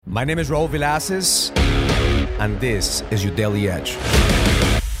My name is Raul Villacis, and this is your Daily Edge.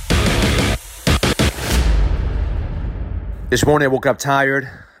 This morning I woke up tired.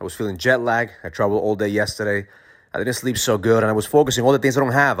 I was feeling jet lag. I traveled all day yesterday. I didn't sleep so good, and I was focusing on all the things I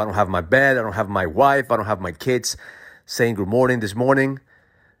don't have. I don't have my bed. I don't have my wife. I don't have my kids saying good morning this morning.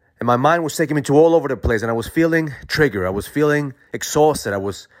 And my mind was taking me to all over the place, and I was feeling triggered. I was feeling exhausted. I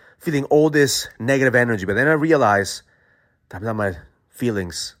was feeling all this negative energy. But then I realized that I'm not my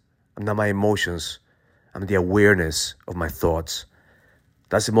feelings. I'm not my emotions. I'm the awareness of my thoughts.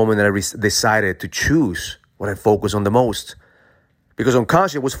 That's the moment that I decided to choose what I focus on the most. Because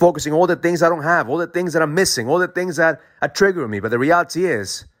unconsciously I was focusing on all the things I don't have, all the things that I'm missing, all the things that are triggering me. But the reality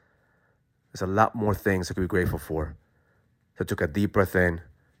is, there's a lot more things I could be grateful for. So I took a deep breath in,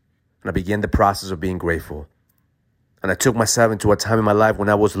 and I began the process of being grateful. And I took myself into a time in my life when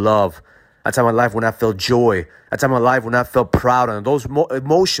I was loved, a time in my life when I felt joy, a time in my life when I felt proud. And those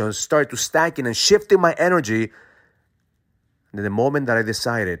emotions started to stack in and shifting my energy. And in the moment that I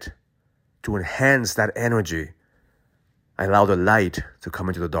decided to enhance that energy, I allowed the light to come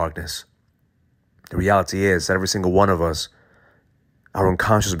into the darkness. The reality is that every single one of us, our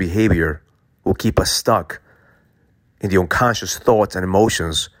unconscious behavior will keep us stuck in the unconscious thoughts and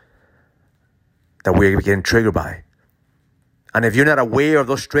emotions that we're getting triggered by. And if you're not aware of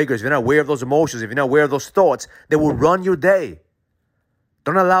those triggers, if you're not aware of those emotions, if you're not aware of those thoughts, they will run your day.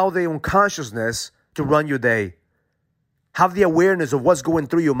 Don't allow the unconsciousness to run your day. Have the awareness of what's going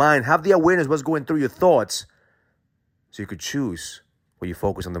through your mind. Have the awareness of what's going through your thoughts, so you could choose what you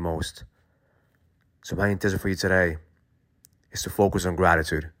focus on the most. So my intention for you today is to focus on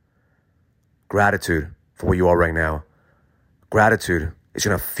gratitude. Gratitude for where you are right now. Gratitude is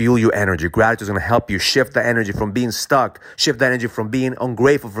going to fuel your energy. Gratitude is going to help you shift the energy from being stuck, shift the energy from being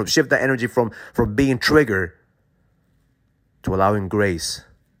ungrateful, shift the energy from being triggered to allowing grace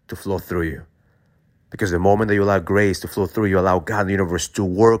to flow through you. Because the moment that you allow grace to flow through you, allow God and the universe to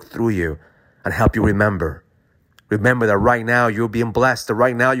work through you and help you remember. Remember that right now you're being blessed. That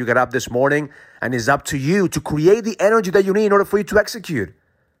right now you got up this morning, and it's up to you to create the energy that you need in order for you to execute.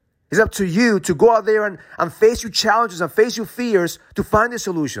 It's up to you to go out there and face your challenges and face your fears to find the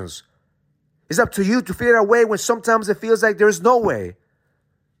solutions. It's up to you to figure out a way when sometimes it feels like there's no way.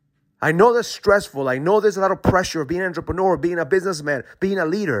 I know that's stressful. I know there's a lot of pressure of being an entrepreneur, being a businessman, being a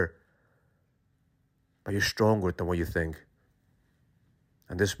leader. But you're stronger than what you think.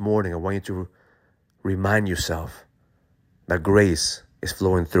 And this morning, I want you to remind yourself that grace is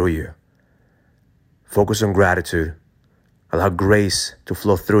flowing through you. Focus on gratitude. Allow grace to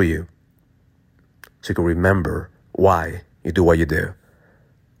flow through you so you can remember why you do what you do.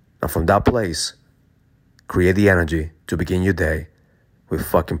 And from that place, create the energy to begin your day with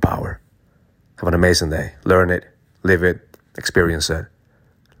fucking power. Have an amazing day. Learn it, live it, experience it.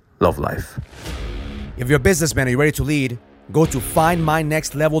 Love life. If you're a businessman and you're ready to lead, go to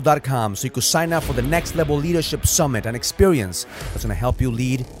findmynextlevel.com so you can sign up for the Next Level Leadership Summit, an experience that's going to help you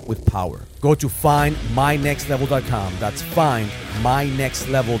lead with power. Go to findmynextlevel.com. That's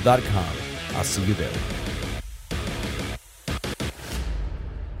findmynextlevel.com. I'll see you there.